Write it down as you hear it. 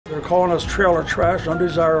They're calling us trailer trash,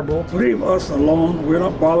 undesirable. Leave us alone. We're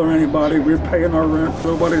not bothering anybody. We're paying our rent.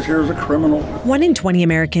 Nobody's here is a criminal. 1 in 20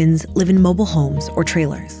 Americans live in mobile homes or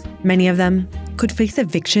trailers. Many of them could face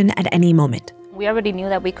eviction at any moment. We already knew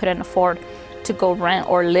that we couldn't afford to go rent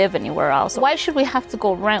or live anywhere else. Why should we have to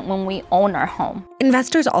go rent when we own our home?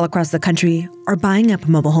 Investors all across the country are buying up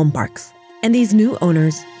mobile home parks. And these new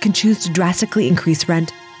owners can choose to drastically increase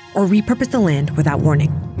rent or repurpose the land without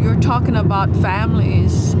warning. You're talking about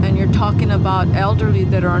families and you're talking about elderly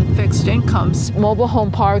that are on fixed incomes. Mobile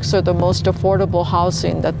home parks are the most affordable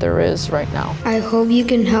housing that there is right now. I hope you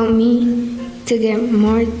can help me to get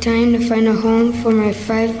more time to find a home for my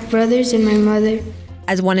 5 brothers and my mother.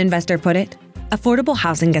 As one investor put it, affordable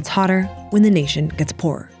housing gets hotter when the nation gets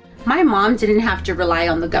poorer. My mom didn't have to rely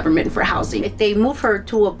on the government for housing. If they move her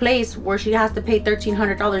to a place where she has to pay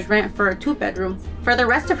 $1,300 rent for a 2-bedroom, for the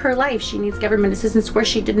rest of her life, she needs government assistance where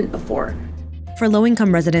she didn't before. For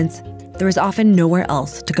low-income residents, there is often nowhere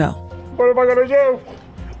else to go. What am I going to do?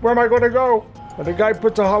 Where am I going to go? And the guy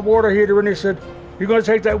puts a hot water heater in. He said, "You're going to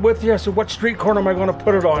take that with you?" I said, "What street corner am I going to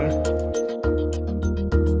put it on?"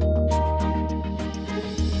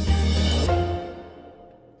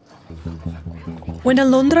 When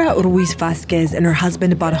Alondra Ruiz Vasquez and her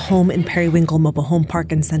husband bought a home in Periwinkle Mobile Home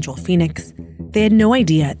Park in central Phoenix, they had no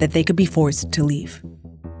idea that they could be forced to leave.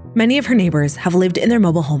 Many of her neighbors have lived in their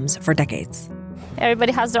mobile homes for decades.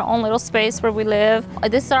 Everybody has their own little space where we live.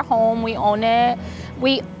 This is our home, we own it.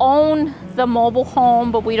 We own the mobile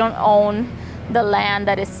home, but we don't own the land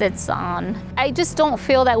that it sits on. I just don't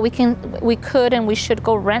feel that we could and we should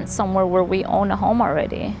go rent somewhere where we own a home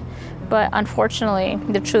already. But unfortunately,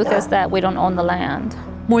 the truth is that we don't own the land.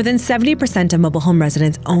 More than 70% of mobile home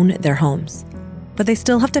residents own their homes, but they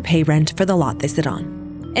still have to pay rent for the lot they sit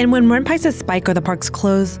on. And when rent prices spike or the parks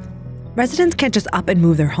close, residents can't just up and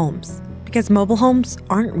move their homes, because mobile homes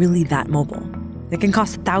aren't really that mobile. They can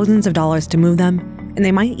cost thousands of dollars to move them, and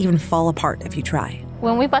they might even fall apart if you try.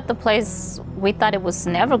 When we bought the place, we thought it was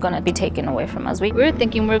never going to be taken away from us. We were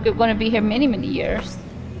thinking we were going to be here many, many years.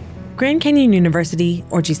 Grand Canyon University,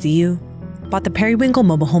 or GCU, bought the Periwinkle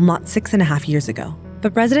mobile home lot 6.5 years ago.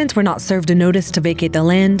 But residents were not served a notice to vacate the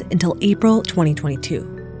land until April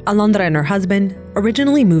 2022. Alondra and her husband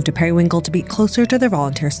originally moved to Periwinkle to be closer to their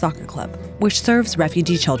volunteer soccer club, which serves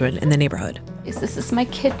refugee children in the neighborhood. This is my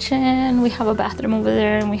kitchen. We have a bathroom over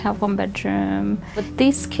there and we have 1 bedroom. But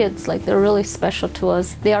these kids, they're really special to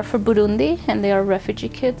us. They are from Burundi and they are refugee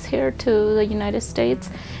kids here to the United States.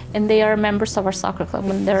 And they are members of our soccer club.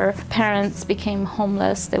 When their parents became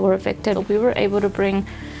homeless, they were evicted. We were able to bring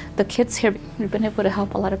the kids here. We've been able to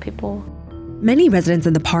help a lot of people. Many residents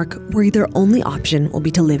in the park worry their only option will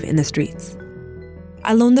be to live in the streets.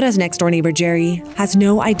 Alondra's next-door neighbor, Jerry, has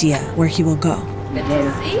no idea where he will go. Good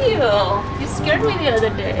to see you. You scared me the other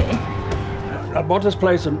day. I bought this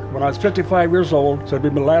place when I was 55 years old, so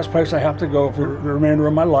it'd be the last place I have to go for the remainder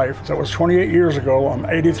of my life. So it was 28 years ago. I'm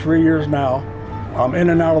 83 years now. I'm in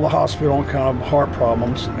and out of the hospital on account of heart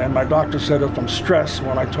problems, and my doctor said if I'm stressed,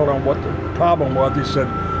 when I told him what the problem was, he said,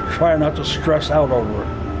 try not to stress out over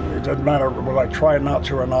it. It doesn't matter whether I try not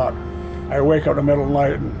to or not. I wake up in the middle of the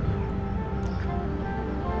night and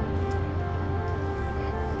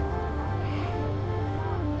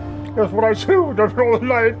that's what I do in the middle of the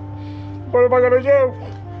night. What am I going to do?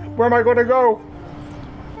 Where am I going to go?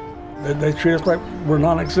 They treat us like we're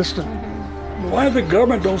non-existent. Why the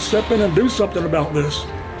government don't step in and do something about this?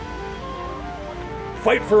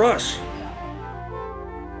 Fight for us.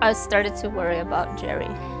 I started to worry about Jerry.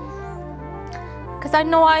 Because I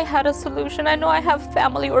know I had a solution. I know I have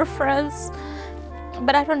family or friends.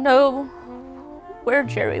 But I don't know where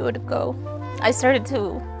Jerry would go. I started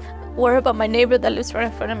to worry about my neighbor that lives right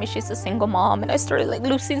in front of me. She's a single mom. And I started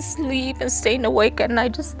losing sleep and staying awake at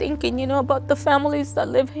night just thinking, about the families that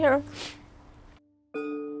live here.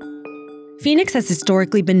 Phoenix has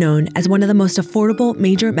historically been known as one of the most affordable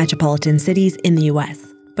major metropolitan cities in the U.S.,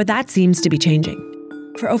 but that seems to be changing.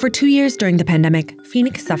 For over 2 years during the pandemic,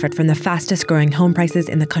 Phoenix suffered from the fastest growing home prices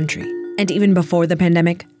in the country. And even before the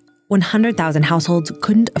pandemic, 100,000 households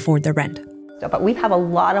couldn't afford their rent. But we have a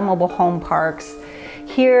lot of mobile home parks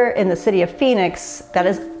here in the city of Phoenix that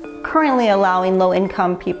is currently allowing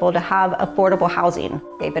low-income people to have affordable housing.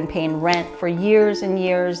 They've been paying rent for years and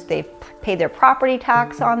years. They've paid their property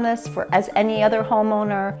tax on this as any other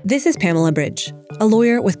homeowner. This is Pamela Bridge, a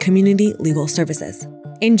lawyer with Community Legal Services.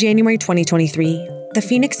 In January 2023, the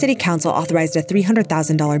Phoenix City Council authorized a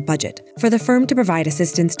 $300,000 budget for the firm to provide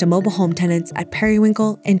assistance to mobile home tenants at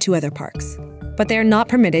Periwinkle and 2 other parks. But they are not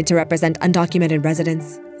permitted to represent undocumented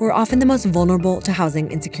residents, who are often the most vulnerable to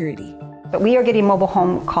housing insecurity. But we are getting mobile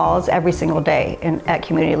home calls every single day at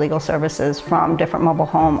Community Legal Services from different mobile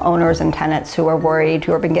home owners and tenants who are worried,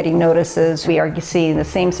 who have been getting notices. We are seeing the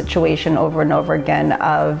same situation over and over again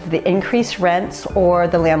of the increased rents or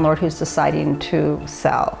the landlord who's deciding to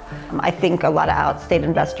sell. I think a lot of out-of-state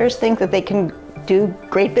investors think that they can do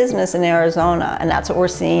great business in Arizona, and that's what we're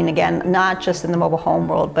seeing, again, not just in the mobile home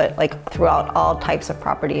world, but like throughout all types of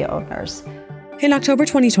property owners. In October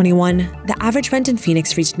 2021, the average rent in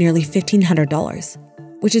Phoenix reached nearly $1,500,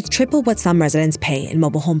 which is triple what some residents pay in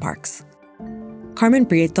mobile home parks. Carmen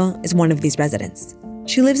Prieto is one of these residents.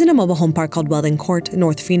 She lives in a mobile home park called Weldon Court,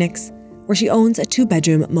 North Phoenix, where she owns a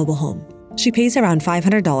 2-bedroom mobile home. She pays around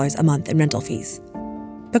 $500 a month in rental fees.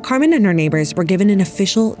 But Carmen and her neighbors were given an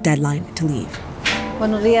official deadline to leave.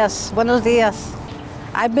 Buenos dias. Buenos dias.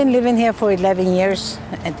 I've been living here for 11 years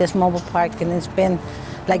at this mobile park, and it's been,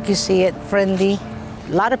 like you see it, friendly.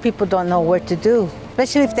 A lot of people don't know what to do,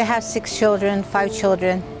 especially if they have 6 children, 5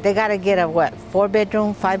 children. They gotta get a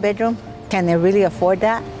 4-bedroom, 5-bedroom? Can they really afford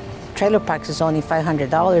that? Trailer parks is only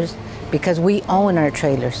 $500 because we own our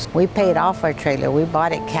trailers. We paid off our trailer, we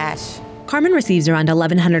bought it cash. Carmen receives around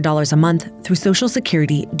 $1,100 a month through Social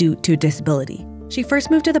Security due to disability. She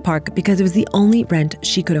first moved to the park because it was the only rent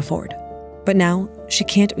she could afford. But now, she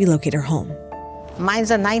can't relocate her home.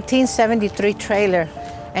 Mine's a 1973 trailer,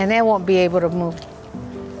 and they won't be able to move.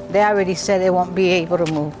 They already said they won't be able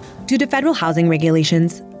to move. Due to federal housing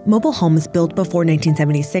regulations, mobile homes built before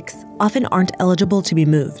 1976 often aren't eligible to be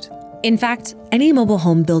moved. In fact, any mobile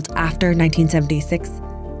home built after 1976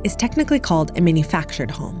 is technically called a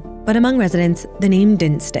manufactured home. But among residents, the name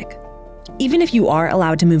didn't stick. Even if you are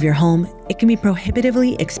allowed to move your home, it can be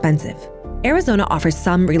prohibitively expensive. Arizona offers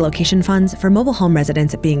some relocation funds for mobile home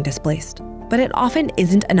residents being displaced, but it often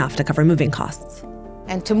isn't enough to cover moving costs.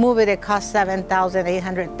 And to move it, it costs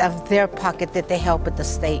 $7,800 of their pocket that they help with the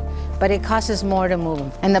state. But it costs us more to move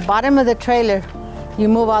them. In the bottom of the trailer, you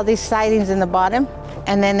move all these sidings in the bottom,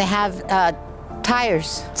 and then they have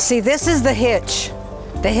tires. See, this is the hitch.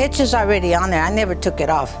 The hitch is already on there. I never took it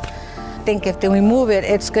off. I think if we move it,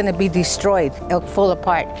 it's gonna be destroyed. It'll fall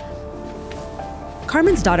apart.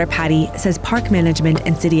 Carmen's daughter, Patty, says park management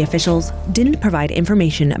and city officials didn't provide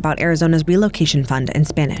information about Arizona's relocation fund in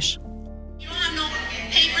Spanish. You don't have no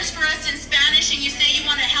papers for us in Spanish, and you say you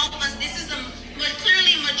want to help us. This is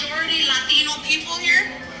clearly majority Latino people here.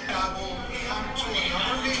 I will come to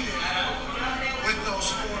another meeting with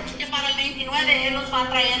those forms. Que para el 29 él los va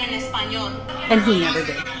a traer en español. And he never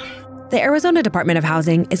did. The Arizona Department of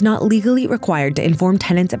Housing is not legally required to inform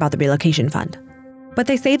tenants about the relocation fund, but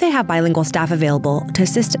they say they have bilingual staff available to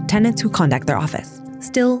assist tenants who contact their office.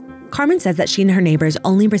 Still, Carmen says that she and her neighbors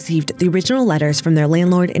only received the original letters from their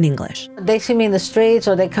landlord in English. They see me in the streets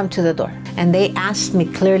or they come to the door, and they asked me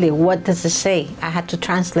clearly, what does it say? I had to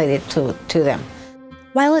translate it to them.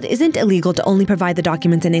 While it isn't illegal to only provide the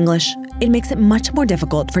documents in English, it makes it much more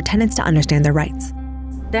difficult for tenants to understand their rights.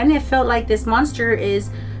 Then it felt like this monster is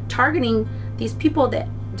targeting these people that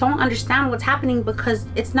don't understand what's happening because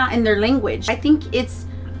it's not in their language. I think it's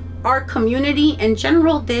our community in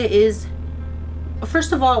general that is,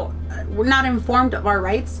 first of all, we're not informed of our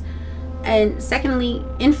rights, and secondly,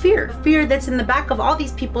 in fear that's in the back of all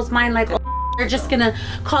these people's mind, like, oh, they're just gonna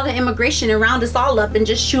call the immigration and round us all up and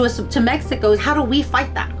just shoo us to Mexico. How do we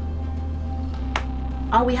fight that?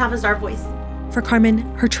 All we have is our voice. For Carmen,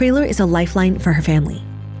 her trailer is a lifeline for her family.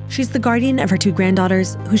 She's the guardian of her 2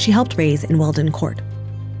 granddaughters, who she helped raise in Weldon Court.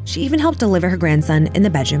 She even helped deliver her grandson in the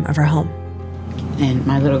bedroom of her home. And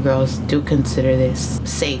my little girls do consider this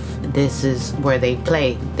safe. This is where they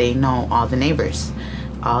play. They know all the neighbors.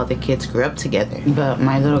 All the kids grew up together. But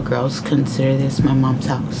my little girls consider this my mom's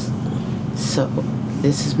house. So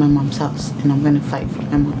this is my mom's house, and I'm gonna fight for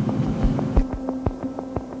my mom.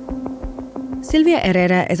 Silvia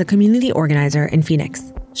Herrera is a community organizer in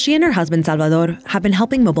Phoenix. She and her husband, Salvador, have been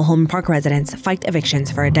helping mobile home park residents fight evictions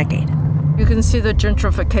for a decade. You can see the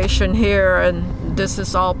gentrification here, and this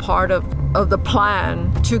is all part of the plan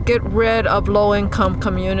to get rid of low-income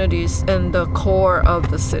communities in the core of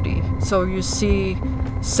the city. So you see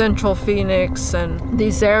Central Phoenix and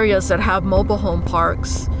these areas that have mobile home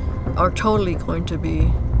parks are totally going to be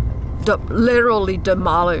literally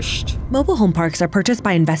demolished. Mobile home parks are purchased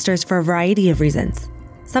by investors for a variety of reasons.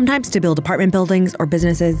 Sometimes to build apartment buildings or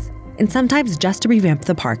businesses, and sometimes just to revamp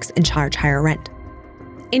the parks and charge higher rent.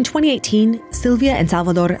 In 2018, Silvia and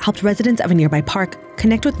Salvador helped residents of a nearby park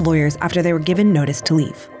connect with lawyers after they were given notice to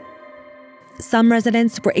leave. Some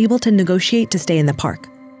residents were able to negotiate to stay in the park,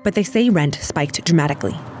 but they say rent spiked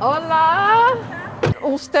dramatically. Hola.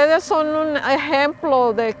 Ustedes son un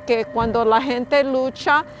ejemplo de que cuando la gente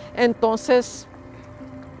lucha, entonces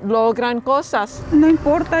logran cosas. No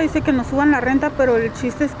importa, dice que nos suban la renta, pero el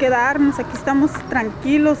chiste es quedarnos. Aquí estamos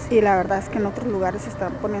tranquilos y la verdad es que en otros lugares se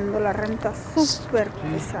están poniendo la renta súper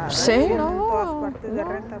pesada. Sí, en todas partes de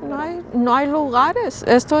renta. No hay lugares.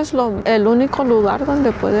 Esto es el único lugar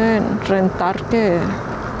donde pueden rentar que...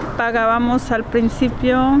 Pagábamos al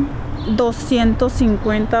principio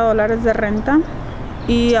 $250 de renta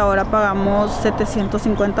y ahora pagamos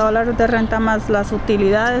 $750 de renta más las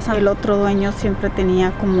utilidades. El otro dueño siempre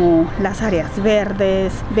tenía como las áreas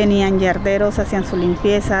verdes, venían yarderos, hacían su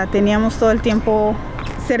limpieza, teníamos todo el tiempo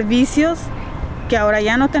servicios que ahora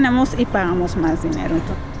ya no tenemos y pagamos más dinero.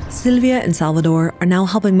 Sylvia and Salvador are now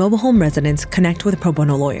helping mobile home residents connect with pro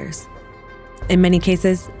bono lawyers. In many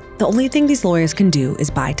cases, the only thing these lawyers can do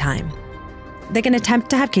is buy time. They can attempt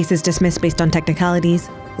to have cases dismissed based on technicalities,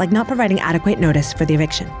 like not providing adequate notice for the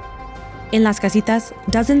eviction. In Las Casitas,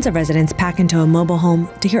 dozens of residents pack into a mobile home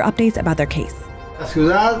to hear updates about their case. La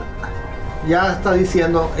ciudad ya está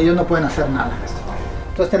diciendo, ellos no pueden hacer nada.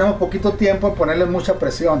 Entonces tenemos poquito tiempo en ponerles mucha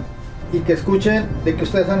presión y que escuchen de que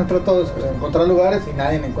ustedes han tratado de encontrar lugares y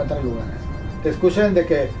nadie encuentra lugares. Que escuchen de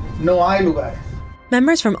que no hay lugares.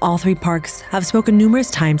 Members from all three parks have spoken numerous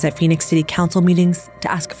times at Phoenix City Council meetings to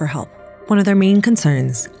ask for help. One of their main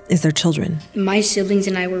concerns is their children. My siblings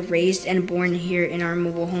and I were raised and born here in our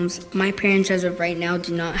mobile homes. My parents, as of right now,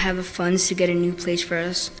 do not have the funds to get a new place for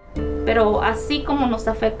us. Pero así como nos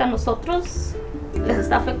afecta a nosotros, les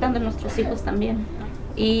está afectando a nuestros hijos también.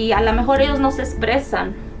 Y a lo mejor ellos no se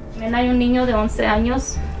expresan. Hay un niño de 11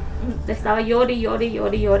 años, estaba llore,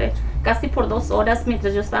 casi por 2 horas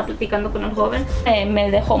mientras yo estaba platicando con el joven. Me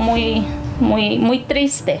dejó muy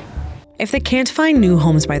triste. If they can't find new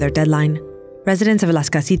homes by their deadline, residents of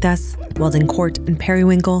Las Casitas, Weldon Court, and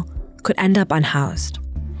Periwinkle could end up unhoused.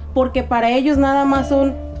 Porque para ellos nada más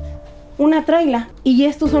son una traila y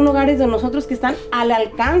estos son hogares de nosotros que están al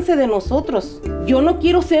alcance de nosotros. Yo no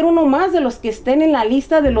quiero ser uno más de los que estén en la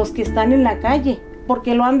lista de los que están en la calle,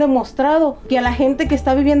 porque lo han demostrado que a la gente que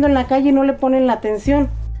está viviendo en la calle no le ponen la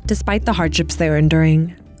atención. Despite the hardships they are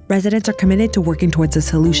enduring, residents are committed to working towards a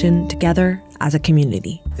solution together as a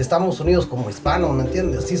community. Estamos unidos como hispanos, ¿me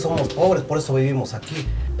entiendes? Sí somos pobres, por eso vivimos aquí,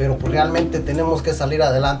 pero pues realmente tenemos que salir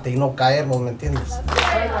adelante y no caernos, ¿me entiendes?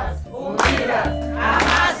 Unidas,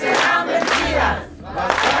 jamás serán vencidas.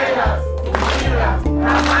 Las unidas,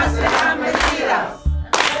 jamás